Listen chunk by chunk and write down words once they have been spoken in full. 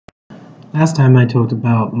Last time I talked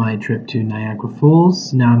about my trip to Niagara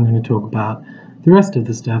Falls. Now I'm going to talk about the rest of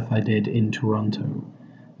the stuff I did in Toronto.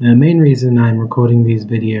 The main reason I'm recording these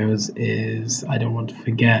videos is I don't want to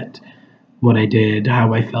forget what I did,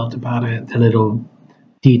 how I felt about it, the little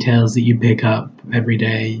details that you pick up every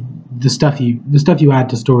day, the stuff you add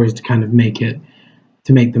to stories to kind of make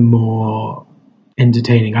them more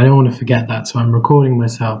entertaining. I don't want to forget that, so I'm recording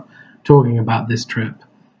myself talking about this trip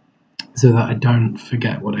so that I don't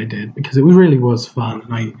forget what I did, because it really was fun.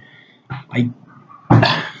 And I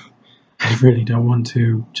I really don't want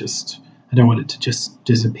to just I don't want it to just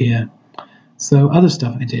disappear. So other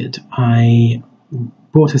stuff I did, I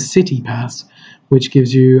bought a city pass, which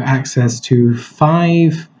gives you access to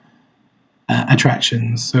five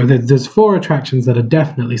attractions. So there's four attractions that are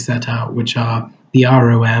definitely set out, which are the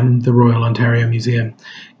ROM, the Royal Ontario Museum,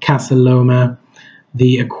 Casa Loma,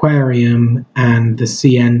 the aquarium, and the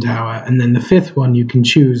CN Tower. And then the fifth one you can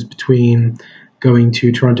choose between going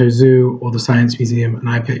to Toronto Zoo or the Science Museum, and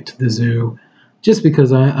I picked the zoo just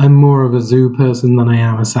because I'm more of a zoo person than I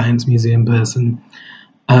am a science museum person.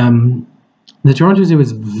 The Toronto Zoo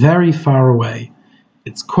is very far away.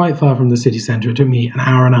 It's quite far from the city centre. It took me an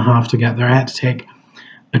hour and a half to get there. I had to take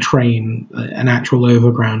a train, an actual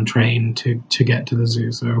overground train, to get to the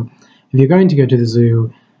zoo. So if you're going to go to the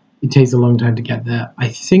zoo, it takes a long time to get there. I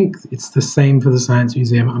think it's the same for the Science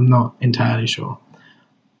Museum. I'm not entirely sure.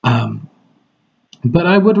 But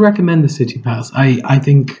I would recommend the City Pass. I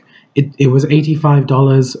think it was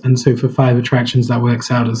 $85, and so for five attractions, that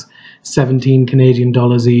works out as 17 Canadian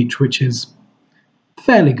dollars each, which is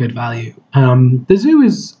fairly good value. The zoo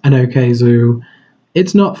is an okay zoo.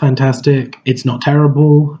 It's not fantastic. It's not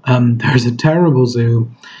terrible. There's a terrible zoo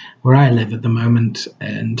where I live at the moment,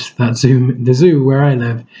 and the zoo where I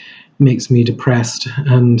live makes me depressed.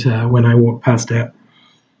 And when I walk past it,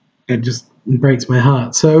 it just breaks my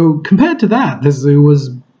heart. So compared to that, the zoo was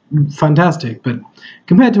fantastic. But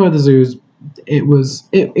compared to other zoos,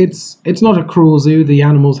 it's not a cruel zoo. The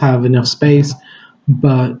animals have enough space,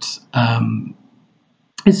 but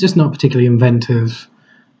it's just not particularly inventive.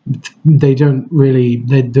 They don't really.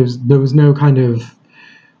 There was no kind of.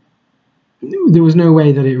 There was no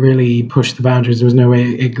way that it really pushed the boundaries. There was no way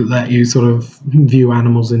it let you sort of view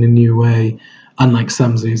animals in a new way, unlike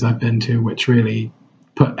some zoos I've been to, which really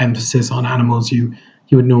put emphasis on animals you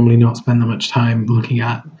would normally not spend that much time looking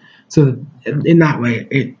at. So in that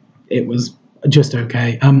way, it was just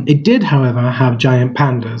okay. It did, however, have giant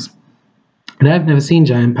pandas. And I've never seen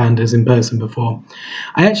giant pandas in person before.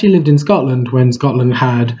 I actually lived in Scotland when Scotland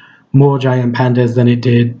had more giant pandas than it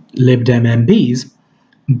did Lib Dem MPs.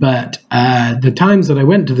 But the times that I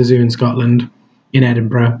went to the zoo in Scotland, in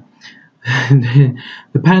Edinburgh, the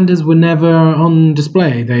pandas were never on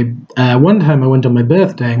display. One time I went on my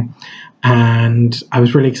birthday, and I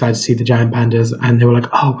was really excited to see the giant pandas, and they were like,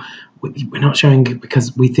 "Oh, we're not showing it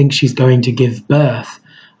because we think she's going to give birth."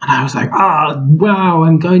 And I was like, wow,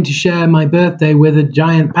 I'm going to share my birthday with a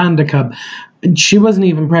giant panda cub. And she wasn't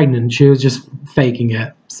even pregnant. She was just faking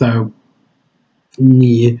it. So,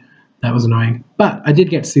 yeah, that was annoying. But I did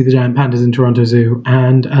get to see the giant pandas in Toronto Zoo,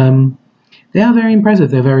 and they are very impressive.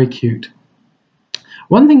 They're very cute.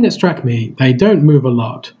 One thing that struck me, they don't move a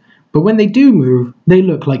lot, but when they do move, they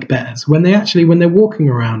look like bears. When they're walking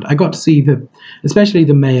around, I got to see especially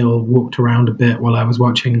the male walked around a bit while I was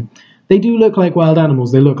watching. They do look like wild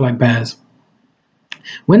animals. They look like bears.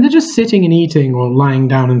 When they're just sitting and eating or lying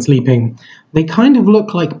down and sleeping, they kind of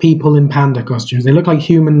look like people in panda costumes. They look like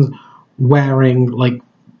humans wearing like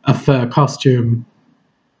a fur costume,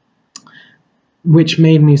 which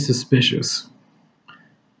made me suspicious.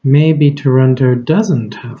 Maybe Toronto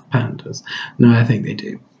doesn't have pandas. No, I think they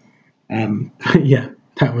do. Yeah,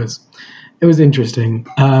 it was interesting.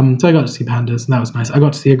 So I got to see pandas, and that was nice. I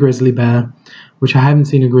got to see a grizzly bear, which I haven't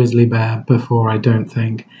seen a grizzly bear before, I don't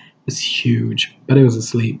think. It was huge, but it was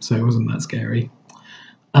asleep, so it wasn't that scary.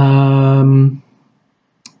 So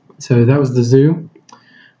that was the zoo.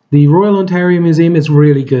 The Royal Ontario Museum is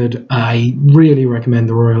really good. I really recommend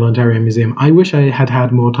the Royal Ontario Museum. I wish I had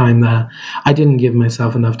had more time there. I didn't give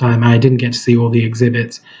myself enough time. I didn't get to see all the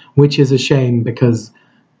exhibits, which is a shame because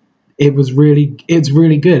it's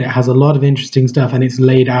really good. It has a lot of interesting stuff, and it's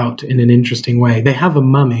laid out in an interesting way. They have a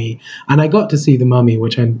mummy, and I got to see the mummy,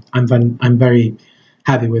 which I'm very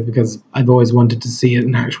happy with because I've always wanted to see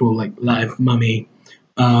an actual like live mummy.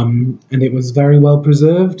 And it was very well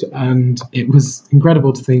preserved, and it was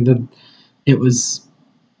incredible to think that it was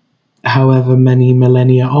however many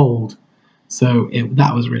millennia old. So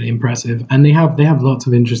that was really impressive, and they have lots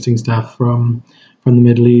of interesting stuff from the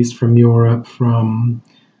Middle East, from Europe, from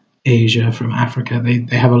Asia, from Africa.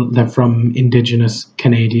 They're from indigenous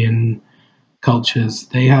Canadian cultures.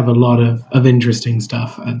 They have a lot of interesting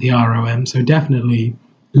stuff at the ROM, so definitely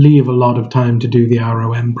leave a lot of time to do the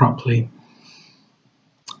ROM properly.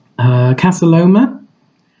 Casa Loma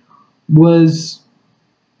was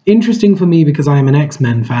interesting for me because I am an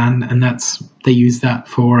X-Men fan, and they use that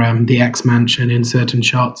for the X Mansion in certain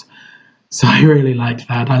shots. So I really liked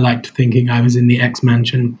that. I liked thinking I was in the X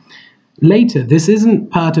Mansion. Later, this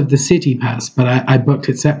isn't part of the City Pass, but I booked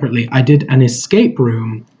it separately. I did an escape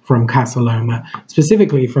room from Casa Loma,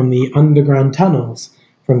 specifically from the underground tunnels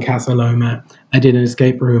from Casa Loma. I did an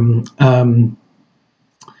escape room.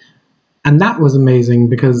 And that was amazing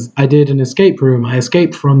because I did an escape room. I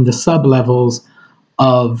escaped from the sub-levels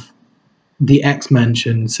of the X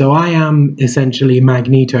Mansion. So I am essentially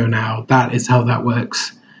Magneto now. That is how that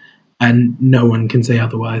works. And no one can say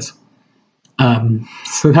otherwise.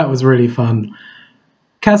 So that was really fun.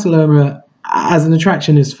 Casa Loma, as an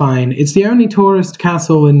attraction, is fine. It's the only tourist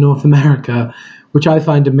castle in North America, which I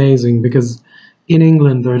find amazing because in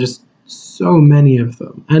England there are just so many of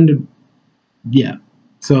them. And yeah,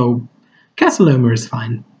 so Casa Loma is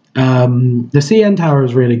fine. The CN Tower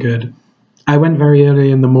is really good. I went very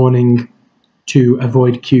early in the morning to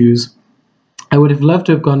avoid queues. I would have loved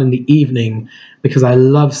to have gone in the evening because I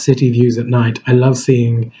love city views at night. I love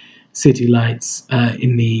seeing city lights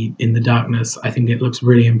in the darkness. I think it looks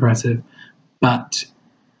really impressive. But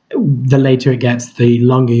the later it gets, the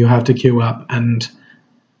longer you have to queue up, and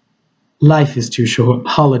life is too short.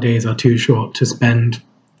 Holidays are too short to spend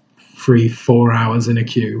 4 hours in a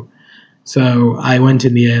queue. So I went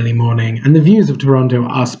in the early morning, and the views of Toronto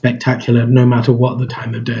are spectacular no matter what the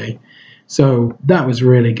time of day. So that was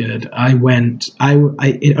really good.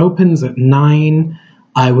 It opens at 9.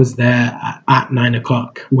 I was there at 9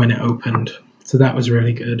 o'clock when it opened. So that was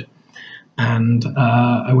really good. And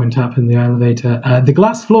I went up in the elevator. The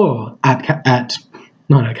glass floor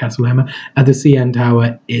not at Casa Loma, at the CN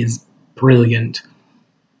Tower is brilliant.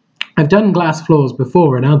 I've done glass floors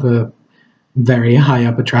before in other very high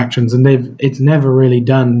up attractions, and it's never really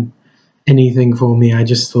done anything for me. I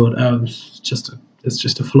just thought, oh, it's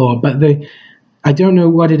just a floor. But I don't know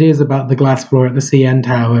what it is about the glass floor at the CN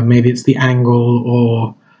Tower. Maybe it's the angle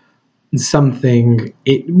or something.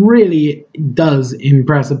 It really does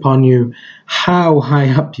impress upon you how high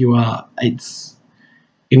up you are. It's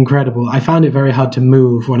incredible. I found it very hard to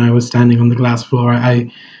move when I was standing on the glass floor.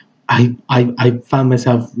 I found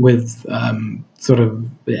myself with sort of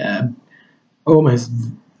almost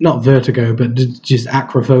not vertigo, but just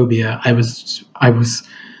acrophobia. I was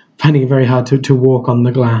finding it very hard to walk on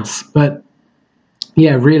the glass. But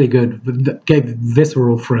yeah, really good. It gave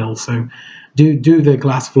visceral thrill. So do the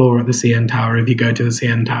glass floor at the CN Tower if you go to the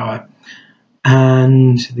CN Tower.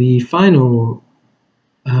 And the final,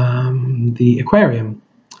 the aquarium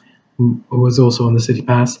was also on the City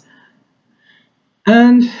Pass.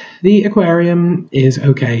 And the aquarium is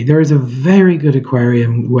okay. There is a very good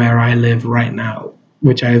aquarium where I live right now,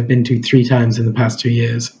 which I have been to 3 times in the past 2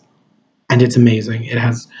 years. And it's amazing. It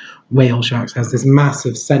has whale sharks. It has this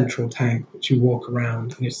massive central tank which you walk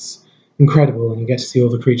around, and it's incredible, and you get to see all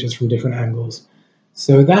the creatures from different angles.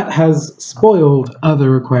 So that has spoiled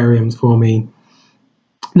other aquariums for me.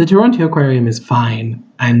 The Toronto Aquarium is fine,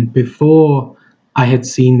 and before I had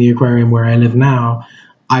seen the aquarium where I live now,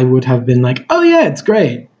 I would have been like, oh yeah, it's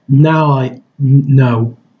great. Now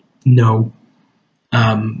no.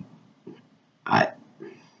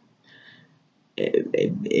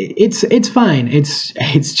 It's fine.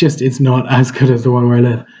 It's not as good as the one where I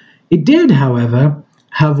live. It did, however,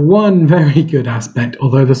 have one very good aspect,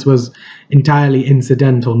 although this was entirely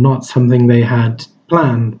incidental, not something they had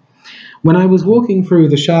planned. When I was walking through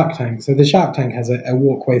the shark tank, so the shark tank has a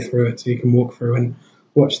walkway through it, so you can walk through and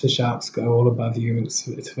watch the sharks go all above you.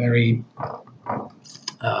 It's very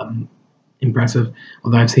impressive,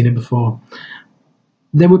 although I've seen it before.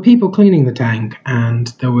 There were people cleaning the tank, and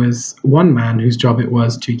there was one man whose job it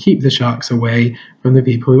was to keep the sharks away from the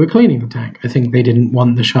people who were cleaning the tank. I think they didn't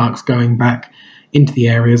want the sharks going back into the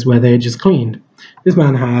areas where they had just cleaned. This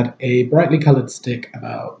man had a brightly coloured stick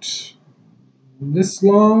about this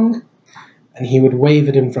long, and he would wave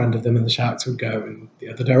it in front of them, and the sharks would go in the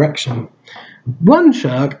other direction. One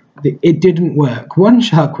shark, it didn't work. One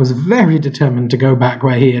shark was very determined to go back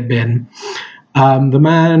where he had been. The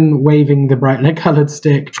man waving the brightly coloured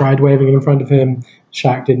stick tried waving it in front of him. The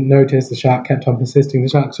shark didn't notice. The shark kept on persisting. The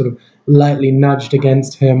shark sort of lightly nudged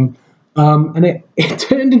against him. And it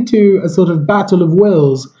turned into a sort of battle of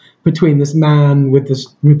wills between this man with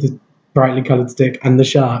the brightly coloured stick and the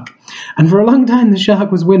shark. And for a long time, the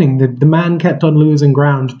shark was winning. The man kept on losing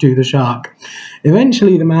ground to the shark.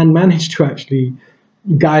 Eventually, the man managed to actually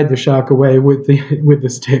guide the shark away with the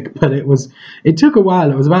stick, but it took a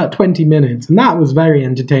while. It was about 20 minutes, and that was very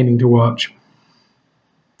entertaining to watch.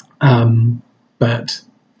 But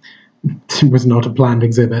it was not a planned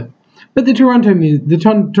exhibit. But the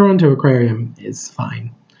Toronto Aquarium is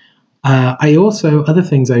fine. I also, other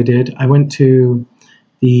things I did. I went to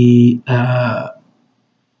the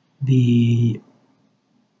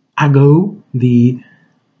AGO, the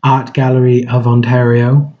Art Gallery of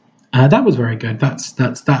Ontario. That was very good.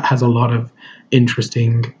 That has a lot of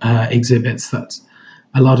interesting exhibits. That's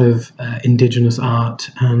a lot of Indigenous art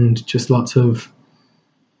and just lots of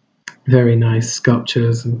very nice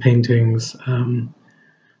sculptures and paintings.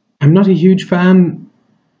 I'm not a huge fan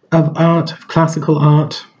of art, of classical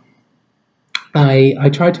art. I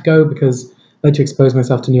try to go because I like to expose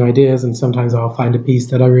myself to new ideas, and sometimes I'll find a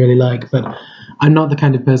piece that I really like, but I'm not the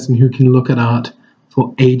kind of person who can look at art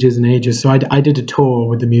for ages and ages. So I did a tour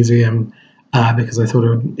with the museum because I thought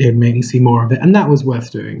it'd make me see more of it, and that was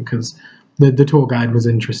worth doing because the tour guide was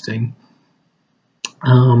interesting.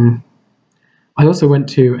 I also went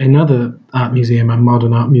to another art museum, a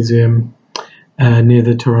modern art museum near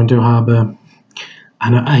the Toronto Harbour,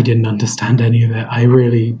 and I didn't understand any of it. I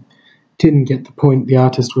really didn't get the point the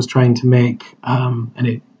artist was trying to make,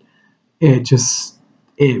 and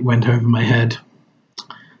it went over my head.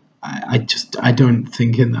 I don't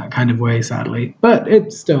think in that kind of way, sadly. But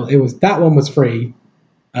that one was free,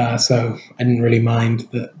 so I didn't really mind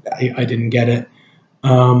that I didn't get it.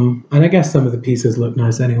 And I guess some of the pieces look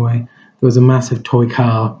nice anyway. There was a massive toy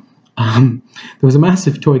car.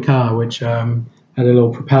 Which had a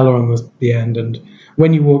little propeller on the end, and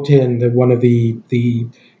when you walked in, one of the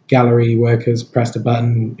gallery workers pressed a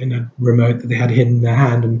button in a remote that they had hidden in their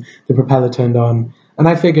hand, and the propeller turned on. And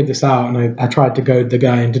I figured this out, and I tried to goad the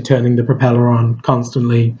guy into turning the propeller on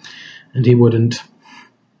constantly, and he wouldn't,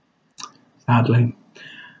 sadly.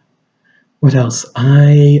 What else?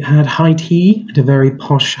 I had high tea at a very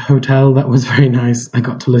posh hotel. That was very nice. I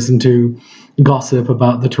got to listen to gossip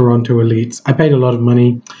about the Toronto elites. I paid a lot of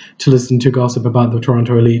money to listen to gossip about the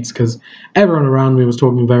Toronto elites because everyone around me was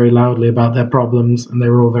talking very loudly about their problems, and they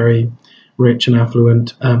were all very rich and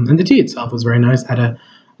affluent. And the tea itself was very nice. I had a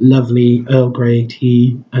lovely Earl Grey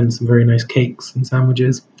tea and some very nice cakes and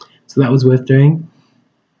sandwiches. So that was worth doing.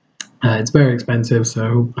 It's very expensive,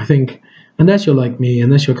 so I think unless you're like me,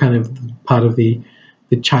 unless you're kind of part of the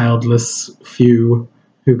childless few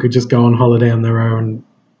who could just go on holiday on their own,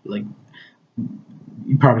 like,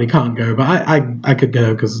 you probably can't go. But I could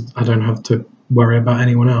go because I don't have to worry about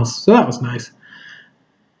anyone else. So that was nice.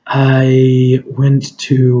 I went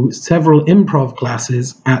to several improv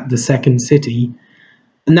classes at the Second City,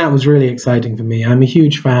 and that was really exciting for me. I'm a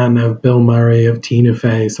huge fan of Bill Murray, of Tina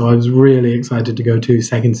Fey, so I was really excited to go to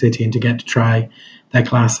Second City and to get to try their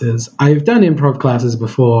classes. I've done improv classes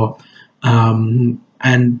before,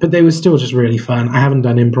 but they were still just really fun. I haven't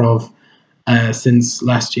done improv since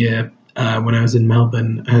last year when I was in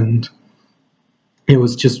Melbourne, and it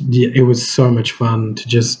was so much fun to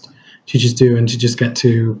just do and to just get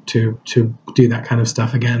to do that kind of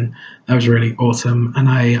stuff again. That was really awesome. And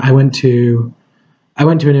I went to an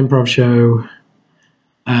improv show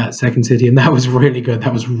at Second City, and that was really good.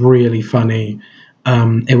 That was really funny.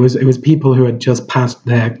 It was people who had just passed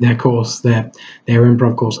their course, their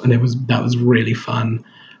improv course, and that was really fun.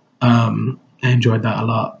 I enjoyed that a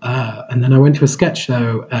lot. And then I went to a sketch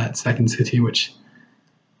show at Second City, which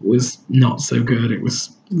was not so good. It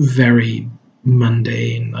was very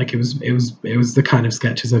mundane. Like it was the kind of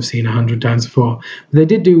sketches I've seen 100 times before. But they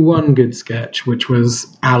did do one good sketch, which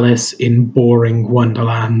was Alice in Boring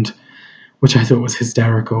Wonderland, which I thought was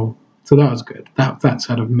hysterical. So that was good. That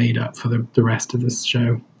sort of made up for the rest of this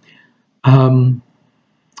show. I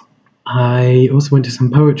also went to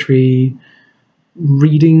some poetry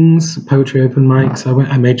readings, poetry open mics.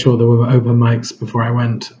 I made sure there were open mics before I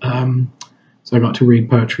went. So I got to read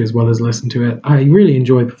poetry as well as listen to it. I really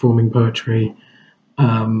enjoy performing poetry.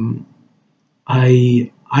 I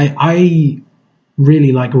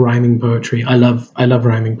really like rhyming poetry. I love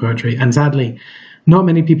rhyming poetry, and sadly, not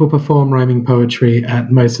many people perform rhyming poetry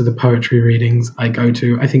at most of the poetry readings I go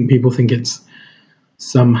to. I think people think it's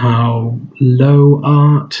somehow low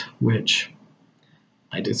art, which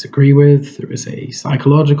I disagree with. There is a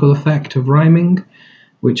psychological effect of rhyming,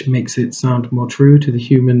 which makes it sound more true to the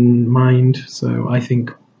human mind. So I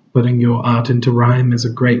think putting your art into rhyme is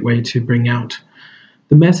a great way to bring out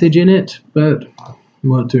the message in it, but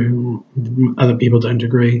other people don't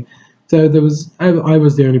agree. So I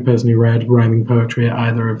was the only person who read rhyming poetry at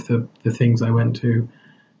either of the things I went to,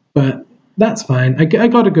 but that's fine. I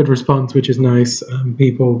got a good response, which is nice.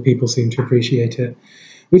 People seem to appreciate it.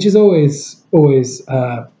 which is always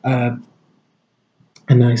a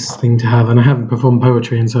nice thing to have. And I haven't performed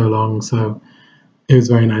poetry in so long, so it was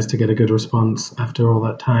very nice to get a good response after all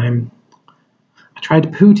that time. I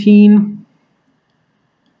tried poutine.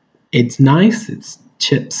 It's nice. It's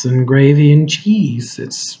chips and gravy and cheese.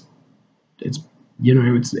 It's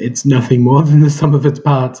it's nothing more than the sum of its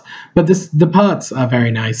parts. But the parts are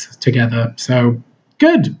very nice together. So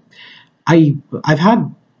good. I've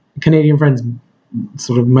had Canadian friends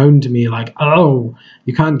sort of moan to me like, "Oh,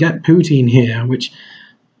 you can't get poutine here," which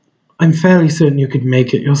I'm fairly certain you could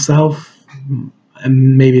make it yourself.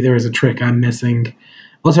 And maybe there is a trick I'm missing.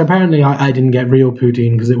 Also, apparently, I didn't get real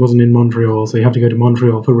poutine because it wasn't in Montreal, so you have to go to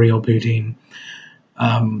Montreal for real poutine.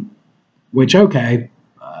 Which, okay,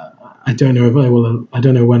 I don't know if I will. I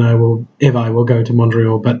don't know when I will, if I will go to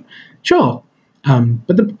Montreal, but sure.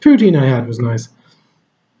 But the poutine I had was nice.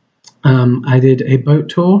 I did a boat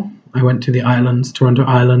tour. I went to the islands, Toronto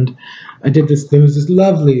Island. I did this. There was this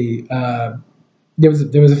lovely. There was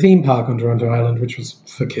a theme park on Toronto Island, which was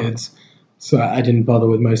for kids, so I didn't bother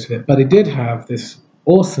with most of it. But it did have this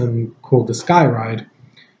awesome called the Sky Ride.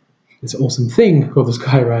 This awesome thing called the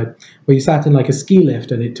Sky Ride, where you sat in like a ski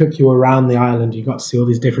lift and it took you around the island. You got to see all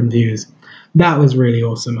these different views. That was really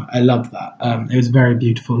awesome. I loved that. It was very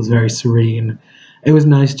beautiful. It was very serene. It was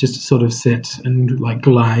nice just to sort of sit and like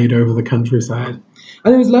glide over the countryside.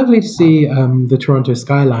 And it was lovely to see the Toronto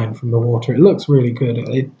skyline from the water. It looks really good.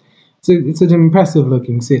 It's an impressive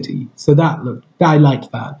looking city. So I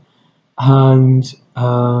liked that. And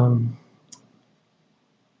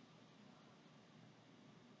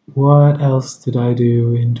what else did I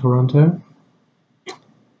do in Toronto?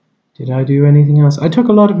 Did I do anything else? I took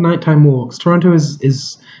a lot of nighttime walks. Toronto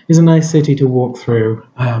is a nice city to walk through.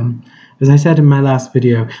 As I said in my last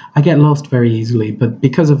video, I get lost very easily, but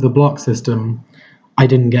because of the block system, I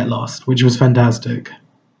didn't get lost, which was fantastic.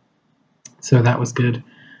 So that was good.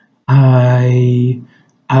 I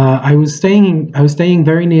was staying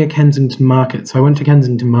very near Kensington Market, so I went to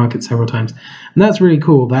Kensington Market several times, and that's really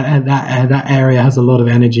cool. That area has a lot of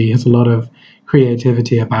energy, has a lot of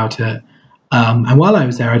creativity about it. And while I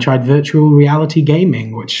was there, I tried virtual reality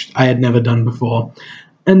gaming, which I had never done before,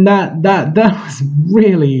 and that was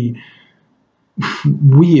really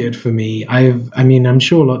weird for me. I'm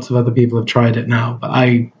sure lots of other people have tried it now, but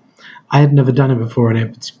I had never done it before,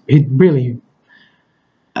 and it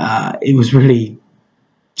was really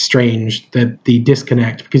strange, that the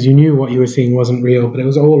disconnect, because you knew what you were seeing wasn't real, but it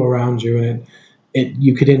was all around you, and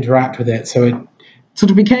you could interact with it, so it sort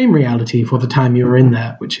of became reality for the time you were in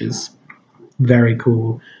there, which is very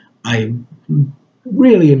cool. I'm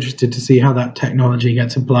really interested to see how that technology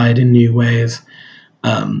gets applied in new ways,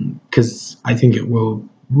 because I think it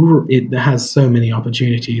has so many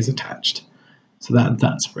opportunities attached. So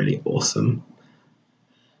that's really awesome.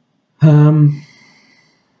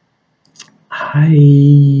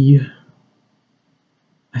 I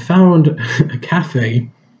found a cafe,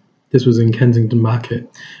 this was in Kensington Market,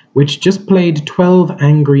 which just played 12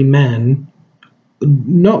 Angry Men,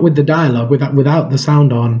 not with the dialogue, without the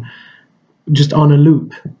sound on, just on a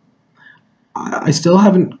loop. I still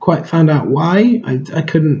haven't quite found out why. I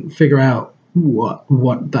couldn't figure out what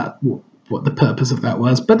the purpose of that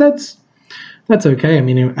was, but that's okay. I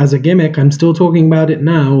mean, as a gimmick, I'm still talking about it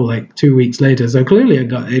now, like 2 weeks later. So clearly,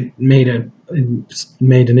 it made an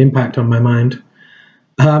impact on my mind.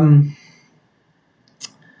 I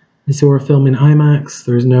saw a film in IMAX.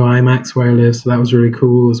 There is no IMAX where I live, so that was really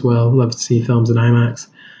cool as well. Love to see films in IMAX.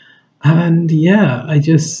 And yeah, I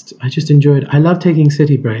just enjoyed. I love taking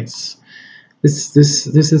city breaks. This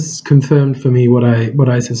is confirmed for me what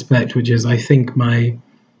I suspect, which is I think my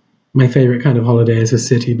favorite kind of holiday is a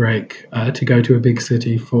city break, to go to a big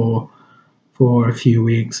city for a few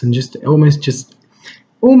weeks and just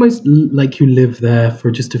almost like you live there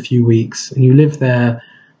for just a few weeks, and you live there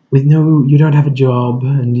with you don't have a job,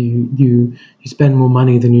 and you spend more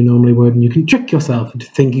money than you normally would, and you can trick yourself into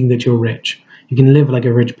thinking that you're rich. You can live like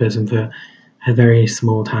a rich person for a very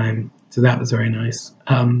small time. So that was very nice.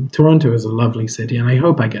 Toronto is a lovely city, and I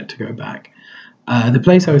hope I get to go back. The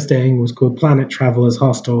place I was staying was called Planet Travelers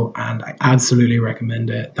Hostel, and I absolutely recommend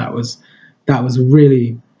it. That was a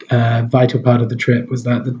really vital part of the trip, was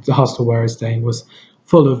that the hostel where I was staying was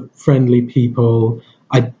full of friendly people.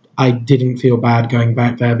 I didn't feel bad going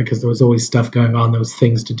back there because there was always stuff going on. There was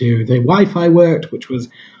things to do. The Wi-Fi worked, which was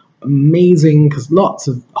amazing, because lots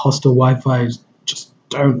of hostel Wi-Fi just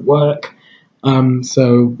don't work.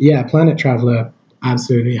 So yeah, Planet Traveler,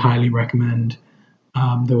 absolutely highly recommend.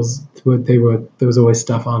 There was always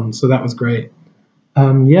stuff on, so that was great.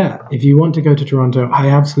 Yeah, if you want to go to Toronto,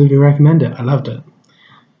 I absolutely recommend it. I loved it.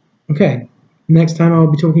 Okay, Next time I'll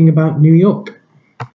be talking about New York.